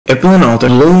Aprillyne Taught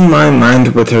blew my mind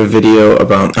with her video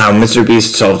about how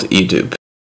MrBeast solved YouTube.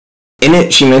 In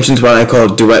it, she mentions what I call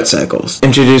duet cycles.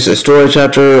 Introduce a story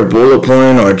chapter, a bullet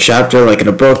point, or a chapter like in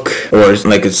a book, or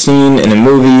like a scene in a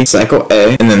movie, cycle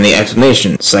A, and then the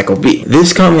explanation, cycle B.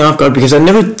 This caught me off guard because I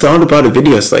never thought about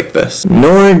videos like this.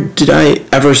 Nor did I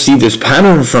ever see this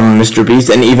pattern from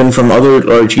MrBeast and even from other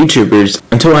large YouTubers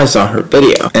until I saw her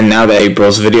video. And now that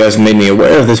April's video has made me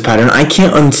aware of this pattern, I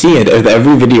can't unsee it. With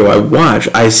every video I watch,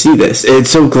 I see this. It's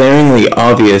so glaringly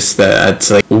obvious that it's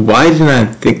like, why didn't I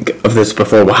think of this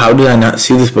before? How did I not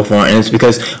see this before? And it's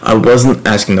because I wasn't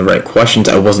asking the right questions,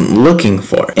 I wasn't looking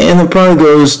for it. And it probably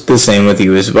goes the same with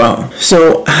you as well.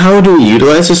 So how do we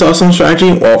utilize this awesome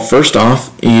strategy? Well, first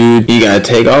off, you gotta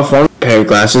take off one pair of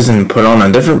glasses and put on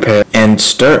a different pair and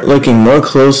start looking more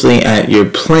closely at your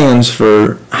plans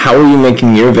for how are you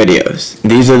making your videos.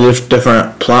 These are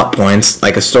different plot points,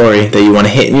 like a story that you want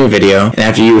to hit in your video, and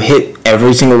after you hit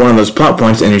every single one of those plot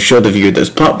points and you show the viewer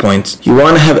those plot points, you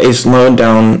want to have a slowed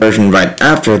down version right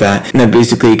after that, and that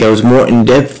basically goes more in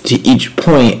depth to each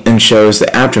point and shows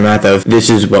the aftermath of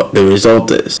this is what the result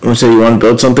is. So you want to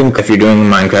build something, if you're doing a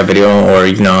Minecraft video, or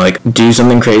like do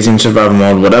something crazy in survival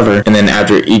mode, whatever, and then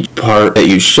after each part that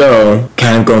you show,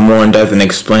 kind of go more in depth and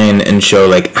explain and show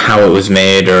like how it was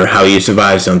made or how you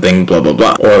survived something, blah blah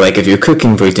blah. Or like if you're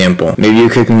cooking, for example, maybe you're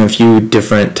cooking a few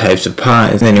different types of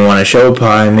pies, and then you want to show a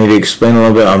pie, maybe explain a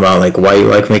little bit about like why you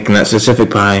like making that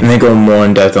specific pie, and then go more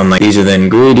in depth on like these are the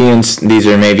ingredients, these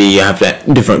are maybe you have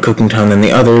that different cooking time than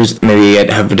the others, maybe you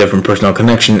have a different personal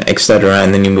connection, etc.,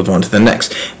 and then you move on to the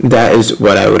next. That is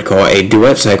what I would call a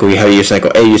duet cycle. You have your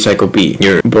cycle A, your cycle B,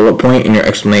 your bullet point and your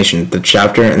explanation, the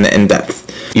chapter and the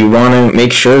in-depth. You want to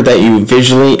make sure that you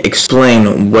visually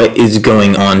explain what is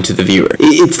going on to the viewer.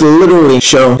 It's literally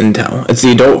show and tell. It's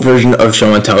the adult version of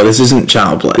show and tell. This isn't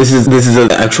child play. This is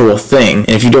an actual thing. And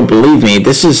if you don't believe me,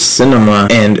 this is cinema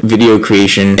and video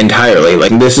creation entirely.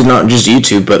 Like, this is not just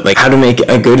YouTube, but like how to make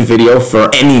a good video for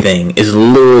anything is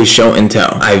literally show and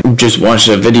tell. I just watched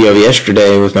a video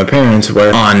yesterday with my parents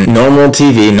where on normal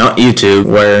TV, not YouTube,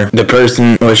 where the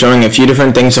person was showing a few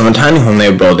different things from a tiny home they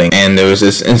were building, and there was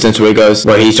this instance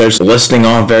where he starts listing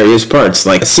off various parts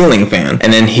like a ceiling fan,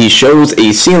 and then he shows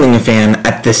a ceiling fan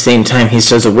at the same time he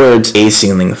says the words a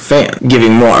ceiling fan,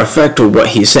 giving more effect to what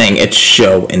he's saying. It's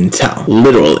show and tell,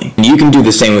 literally. And you can do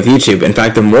the same with YouTube. In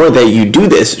fact, the more that you do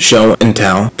this show and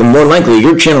tell, the more likely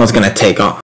your channel is going to take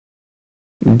off.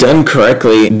 Done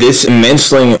correctly, this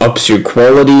immensely ups your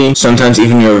quality, sometimes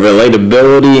even your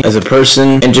relatability as a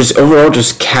person, and just overall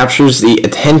just captures the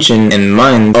attention and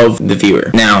mind of the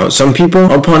viewer. Now, some people,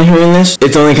 upon hearing this,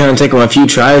 it's only going to take them a few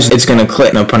tries, it's going to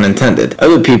click, no pun intended.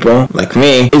 Other people, like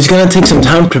me, it's going to take some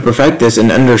time to perfect this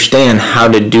and understand how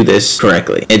to do this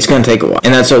correctly. It's going to take a while,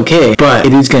 and that's okay, but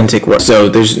it is going to take work. So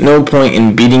there's no point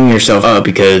in beating yourself up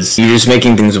because you're just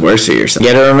making things worse for yourself.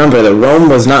 You gotta remember that Rome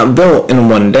was not built in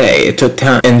one day. It took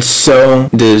time. And so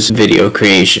does video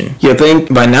creation. You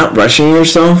think by not rushing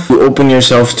yourself, you open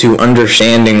yourself to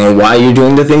understanding why you're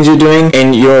doing the things you're doing,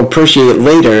 and you'll appreciate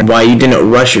later why you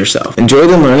didn't rush yourself. Enjoy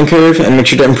the learning curve and make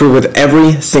sure to improve with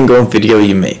every single video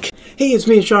you make. Hey, it's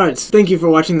me, Shards. Thank you for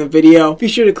watching the video. Be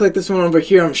sure to click this one over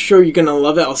here. I'm sure you're gonna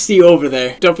love it. I'll see you over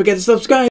there. Don't forget to subscribe.